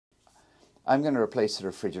I'm going to replace the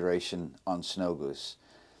refrigeration on Snow Goose.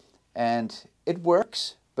 And it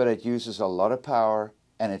works, but it uses a lot of power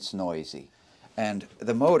and it's noisy. And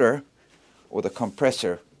the motor, or the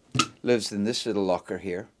compressor, lives in this little locker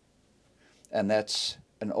here. And that's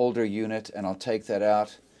an older unit, and I'll take that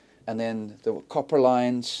out. And then the copper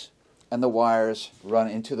lines and the wires run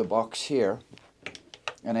into the box here.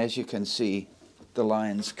 And as you can see, the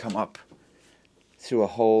lines come up through a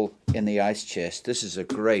hole in the ice chest. This is a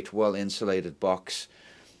great, well-insulated box.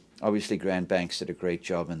 Obviously, Grand Banks did a great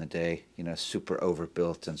job in the day, you know, super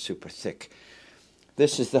overbuilt and super thick.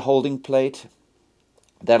 This is the holding plate.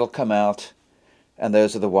 That'll come out, and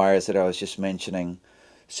those are the wires that I was just mentioning.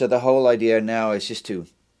 So the whole idea now is just to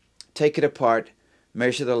take it apart,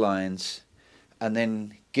 measure the lines, and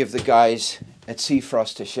then give the guys at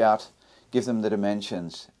Seafrost a shout, give them the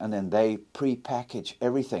dimensions, and then they pre-package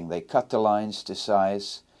everything. They cut the lines to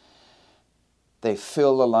size, they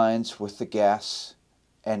fill the lines with the gas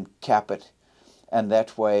and cap it, and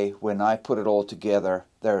that way when I put it all together,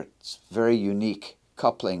 there's very unique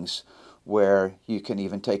couplings where you can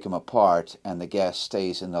even take them apart and the gas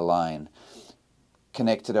stays in the line,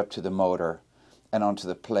 connected up to the motor and onto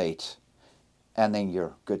the plate, and then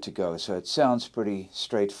you're good to go. So it sounds pretty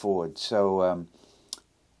straightforward. So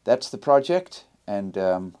that's the project, and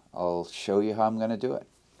I'll show you how I'm going to do it.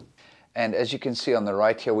 And as you can see on the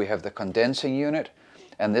right here, we have the condensing unit,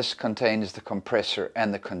 and this contains the compressor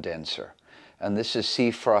and the condenser. And this is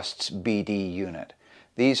Seafrost's BD unit.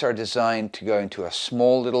 These are designed to go into a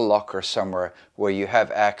small little locker somewhere where you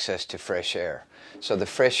have access to fresh air. So the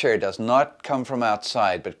fresh air does not come from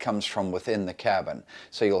outside, but comes from within the cabin.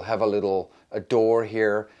 So you'll have a door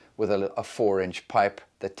here with a 4-inch pipe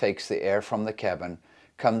that takes the air from the cabin,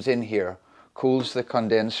 comes in here, cools the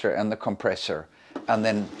condenser and the compressor, and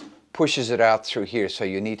then pushes it out through here. So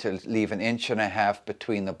you need to leave 1.5 inches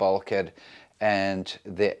between the bulkhead and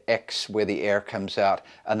the X where the air comes out,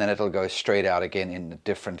 and then it'll go straight out again in a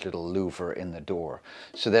different little louver in the door.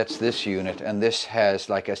 So that's this unit, and this has,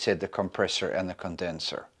 like I said, the compressor and the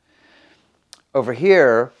condenser. Over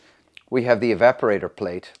here we have the evaporator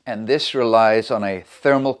plate, and this relies on a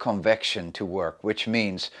thermal convection to work, which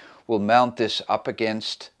means we'll mount this up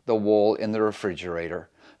against the wall in the refrigerator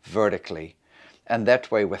vertically, and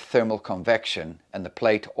that way with thermal convection and the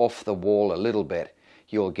plate off the wall a little bit,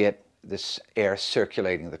 you'll get this air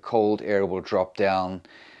circulating. The cold air will drop down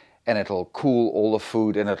and it'll cool all the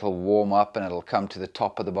food, and it'll warm up and it'll come to the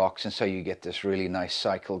top of the box, and so you get this really nice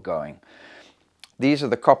cycle going. These are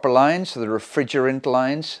the copper lines, the refrigerant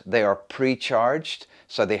lines. They are pre-charged,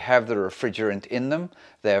 so they have the refrigerant in them.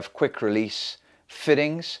 They have quick release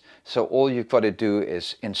fittings, so all you've got to do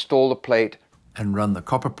is install the plate and run the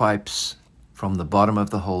copper pipes from the bottom of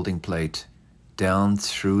the holding plate down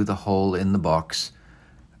through the hole in the box,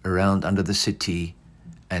 around under the settee,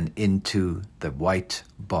 and into the white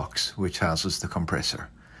box which houses the compressor.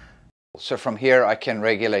 So from here I can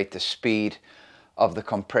regulate the speed of the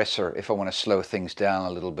compressor if I want to slow things down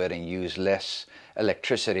a little bit and use less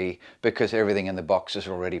electricity, because everything in the box is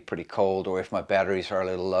already pretty cold, or if my batteries are a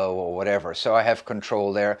little low or whatever. So I have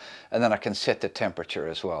control there, and then I can set the temperature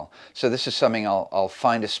as well. So this is something I'll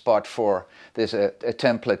find a spot for. There's a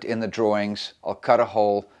template in the drawings. I'll cut a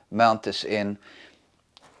hole, mount this in.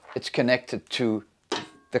 It's connected to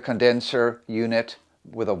the condenser unit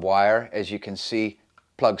with a wire, as you can see,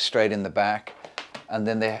 plugged straight in the back. And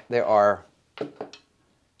then there are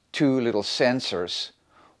 2 little sensors.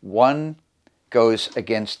 One goes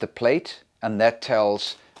against the plate, and that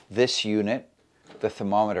tells this unit, the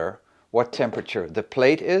thermometer, what temperature the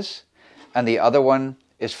plate is, and the other one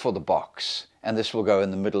is for the box. And this will go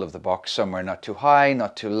in the middle of the box somewhere, not too high,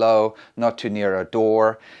 not too low, not too near a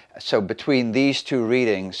door. So between these 2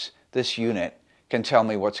 readings, this unit can tell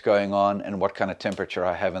me what's going on and what kind of temperature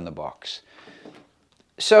I have in the box.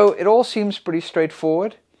 So it all seems pretty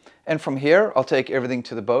straightforward. And from here, I'll take everything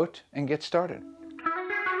to the boat and get started.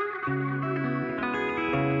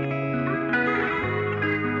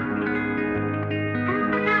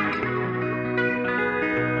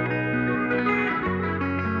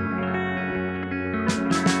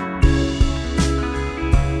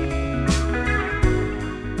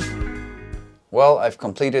 Well, I've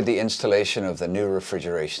completed the installation of the new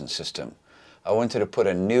refrigeration system. I wanted to put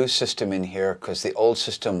a new system in here because the old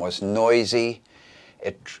system was noisy,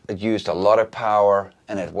 it used a lot of power,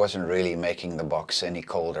 and it wasn't really making the box any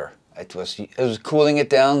colder. It was cooling it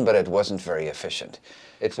down, but it wasn't very efficient.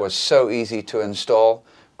 It was so easy to install,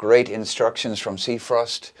 great instructions from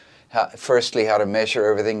Seafrost. Firstly, how to measure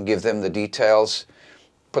everything, give them the details,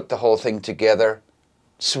 put the whole thing together,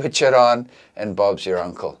 switch it on, and Bob's your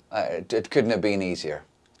uncle. It couldn't have been easier.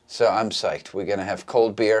 So I'm psyched. We're going to have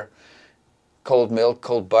cold beer, cold milk,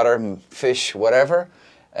 cold butter, fish, whatever,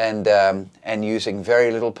 and using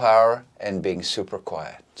very little power and being super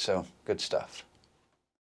quiet. So good stuff.